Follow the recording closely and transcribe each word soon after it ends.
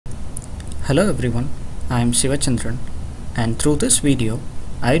Hello everyone, I am Sivachandran, and through this video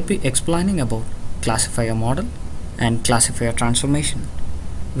I will be explaining about classifier model and classifier transformation,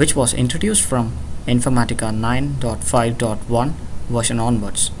 which was introduced from Informatica 9.5.1 version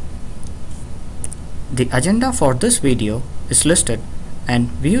onwards. The agenda for this video is listed, and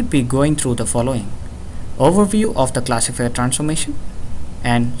we would be going through the following: overview of the classifier transformation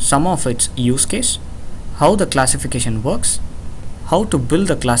and some of its use case, how the classification works, how to build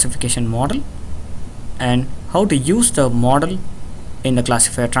the classification model, and how to use the model in the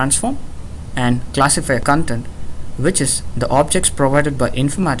classifier transform, and classifier content, which is the objects provided by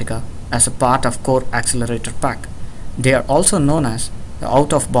Informatica as a part of core accelerator pack. They are also known as the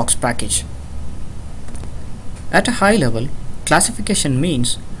out-of-box package. At a high level, classification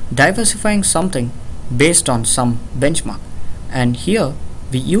means diversifying something based on some benchmark, and here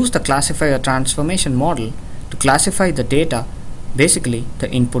we use the classifier transformation model to classify the data, basically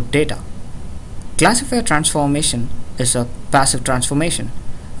the input data. Classifier transformation is a passive transformation,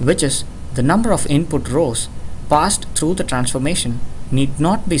 which is the number of input rows passed through the transformation need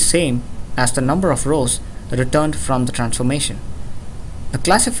not be same as the number of rows returned from the transformation. The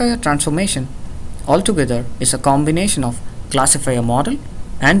classifier transformation altogether is a combination of classifier model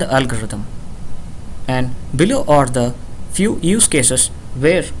and the algorithm, and below are the few use cases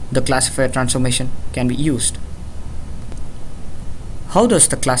where the classifier transformation can be used. How does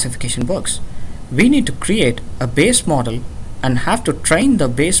the classification works? We need to create a base model and have to train the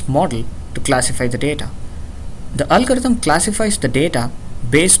base model to classify the data. The algorithm classifies the data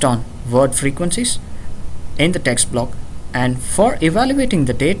based on word frequencies in the text block, and for evaluating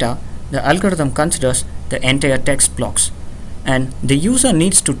the data, the algorithm considers the entire text blocks, and the user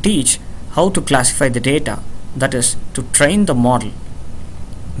needs to teach how to classify the data, that is, to train the model.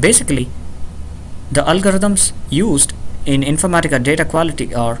 Basically, the algorithms used in Informatica data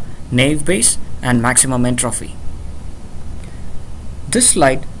quality are naive Bayes and maximum entropy. This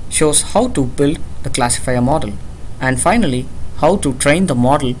slide shows how to build the classifier model, and finally how to train the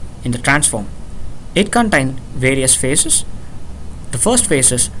model in the transform. It contains various phases. The first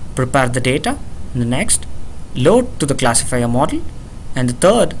phase is prepare the data, and the next load to the classifier model, and the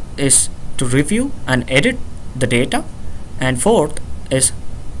third is to review and edit the data, and fourth is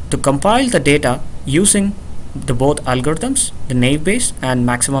to compile the data using the both algorithms, the naive Bayes and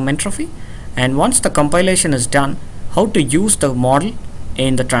maximum entropy, and once the compilation is done, how to use the model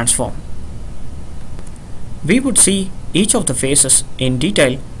in the transform. We would see each of the phases in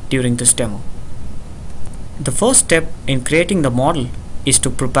detail during this demo. The first step in creating the model is to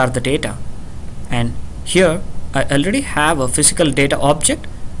prepare the data, and here I already have a physical data object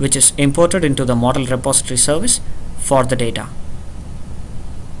which is imported into the model repository service for the data.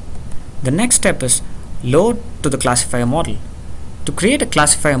 The next step is load to the classifier model. To create a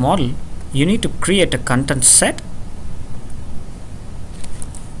classifier model, you need to create a content set,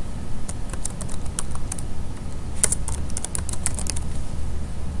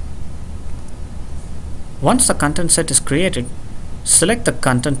 once the content set is created, select the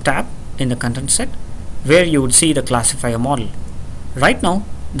content tab in the content set where you would see the classifier model. Right now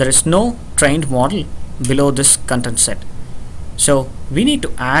there is no trained model below this content set, so we need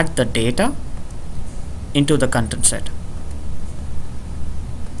to add the data into the content set.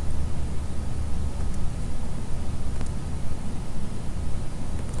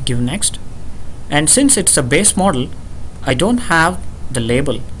 Give next, and since it's a base model, I don't have the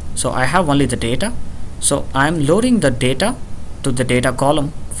label, so I have only the data, so I am loading the data to the data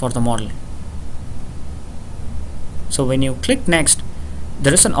column for the model. So when you click next,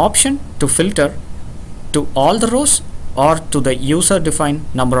 there is an option to filter to all the rows or to the user defined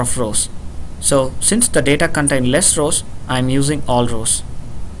number of rows. So since the data contains less rows, I am using all rows.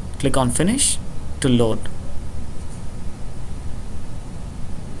 Click on finish to load.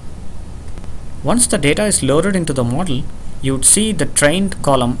 Once the data is loaded into the model, you would see the trained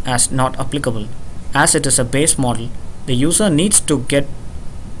column as not applicable. As it is a base model, the user needs to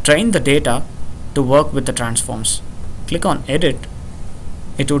train the data to work with the transforms. Click on edit.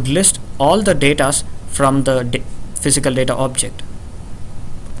 It would list all the data from the physical data object.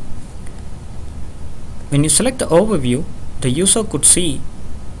 When you select the overview, the user could see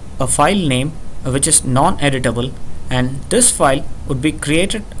a file name which is non-editable, and this file would be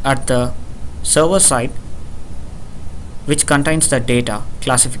created at the server side, which contains the data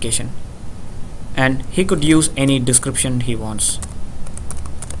classification, and he could use any description he wants.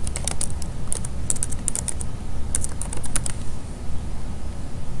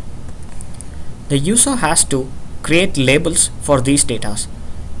 The user has to create labels for these data.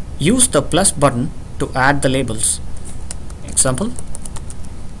 Use the plus button to add the labels. Example,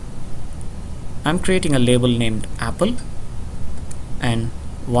 I'm creating a label named Apple and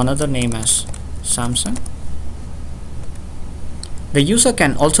one other name as Samsung. The user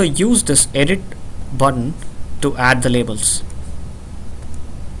can also use this edit button to add the labels.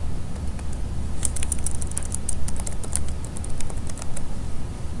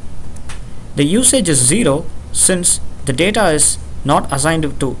 The usage is 0 since the data is not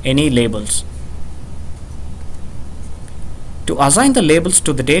assigned to any labels. To assign the labels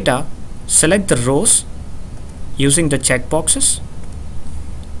to the data, select the rows using the checkboxes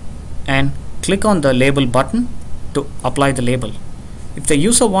and click on the label button to apply the label. If the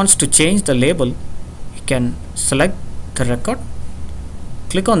user wants to change the label, he can select the record,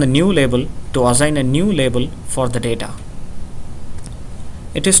 click on the new label to assign a new label for the data.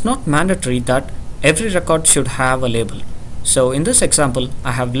 It is not mandatory that every record should have a label. So in this example,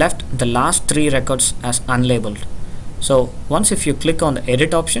 I have left the last 3 records as unlabeled. So once if you click on the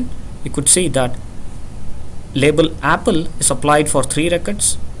edit option, you could see that label Apple is applied for 3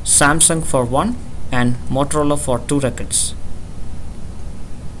 records, Samsung for 1 and Motorola for 2 records.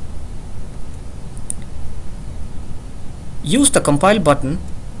 Use the compile button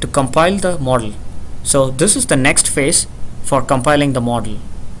to compile the model. So this is the next phase for compiling the model.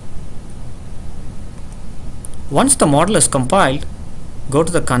 Once the model is compiled, go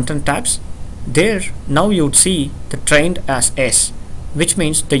to the content tabs. There now you would see the trained as S, which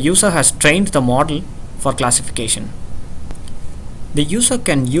means the user has trained the model for classification. The user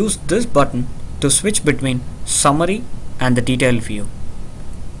can use this button to switch between summary and the detailed view.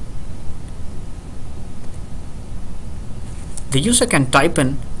 The user can type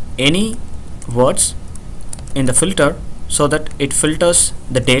in any words in the filter so that it filters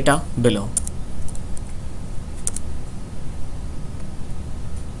the data below.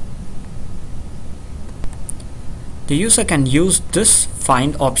 The user can use this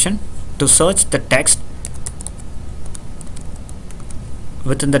find option to search the text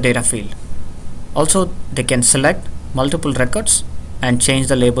within the data field. Also, they can select multiple records and change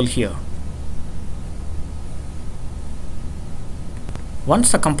the label here.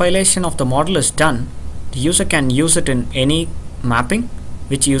 Once the compilation of the model is done, the user can use it in any mapping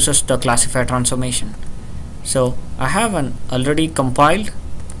which uses the classifier transformation. So I have an already compiled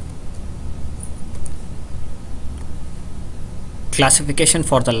classification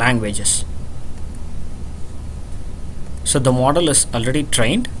for the languages. So the model is already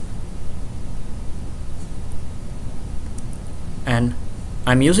trained and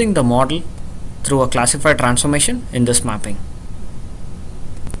I'm using the model through a classifier transformation in this mapping.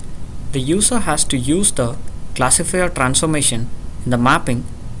 The user has to use the classifier transformation in the mapping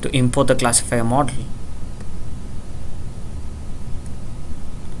to import the classifier model.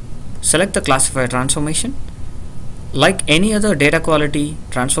 Select the classifier transformation. Like any other data quality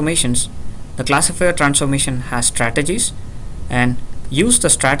transformations, the classifier transformation has strategies and use the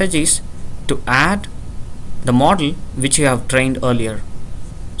strategies to add the model which you have trained earlier.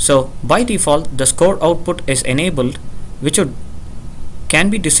 So by default, the score output is enabled, which can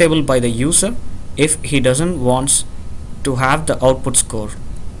be disabled by the user if he doesn't want to have the output score.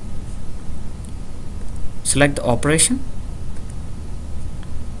 Select the operation.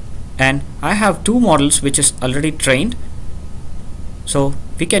 And I have 2 models which is already trained, so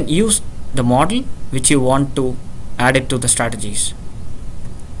we can use the model which you want to add it to the strategies.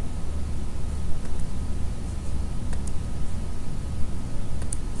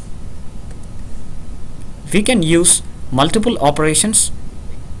 We can use multiple operations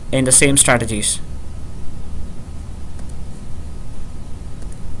in the same strategies.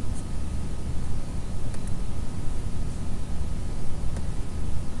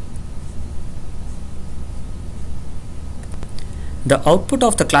 The output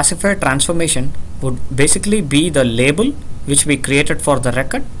of the classifier transformation would basically be the label which we created for the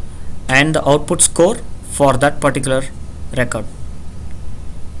record and the output score for that particular record.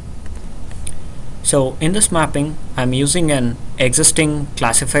 So in this mapping, I'm using an existing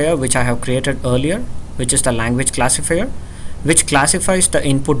classifier which I have created earlier, which is the language classifier, which classifies the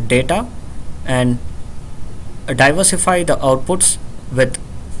input data and diversify the outputs with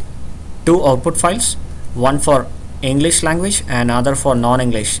 2 output files, one for English language and other for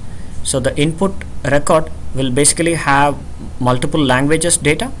non-English. So the input record will basically have multiple languages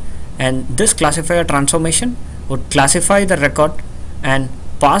data, and this classifier transformation would classify the record and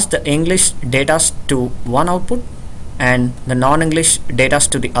pass the English data to one output and the non-English data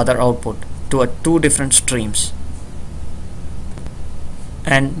to the other output to 2 different streams.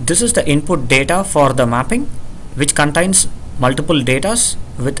 And this is the input data for the mapping, which contains multiple datas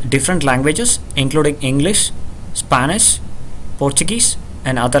with different languages including English, Spanish, Portuguese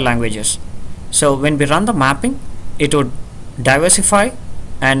and other languages. So when we run the mapping, it would diversify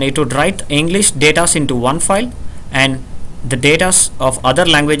and it would write English data into one file and the data of other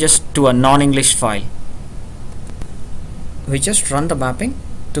languages to a non-English file. We just run the mapping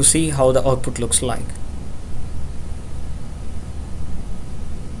to see how the output looks like.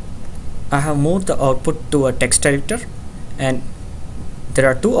 I have moved the output to a text editor, and there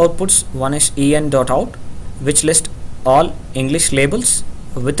are two outputs. One is en.out, which lists all English labels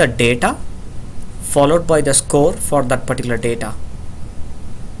with the data followed by the score for that particular data,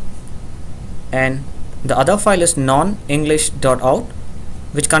 and the other file is non-english.out,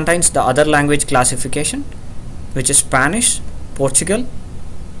 which contains the other language classification, which is Spanish, Portugal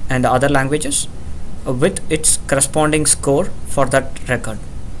and the other languages, with its corresponding score for that record.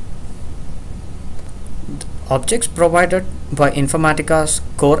 The objects provided by Informatica's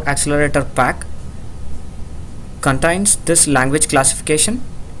Core Accelerator pack contains this language classification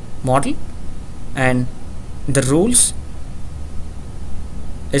model, and the rules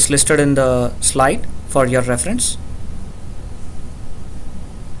is listed in the slide for your reference.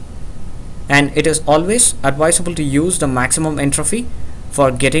 And it is always advisable to use the maximum entropy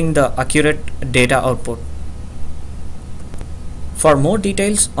for getting the accurate data output. For more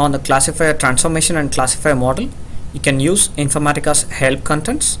details on the classifier transformation and classifier model, you can use Informatica's help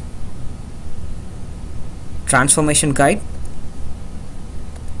contents, transformation guide,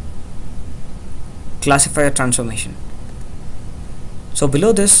 classifier transformation. So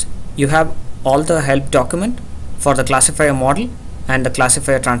below this you have all the help document for the classifier model and the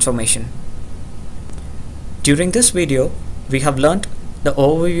classifier transformation. During this video we have learnt the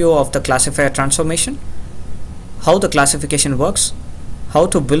overview of the classifier transformation, how the classification works, how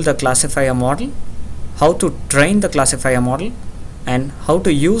to build the classifier model, how to train the classifier model, and how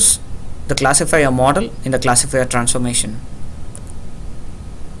to use the classifier model in the classifier transformation.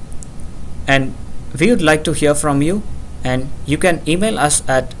 And we would like to hear from you, and you can email us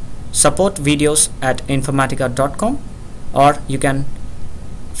at supportvideos@informatica.com, or you can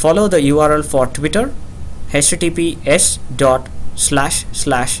follow the URL for Twitter,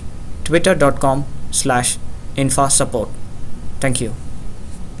 https://twitter.com/infasupport. Thank you.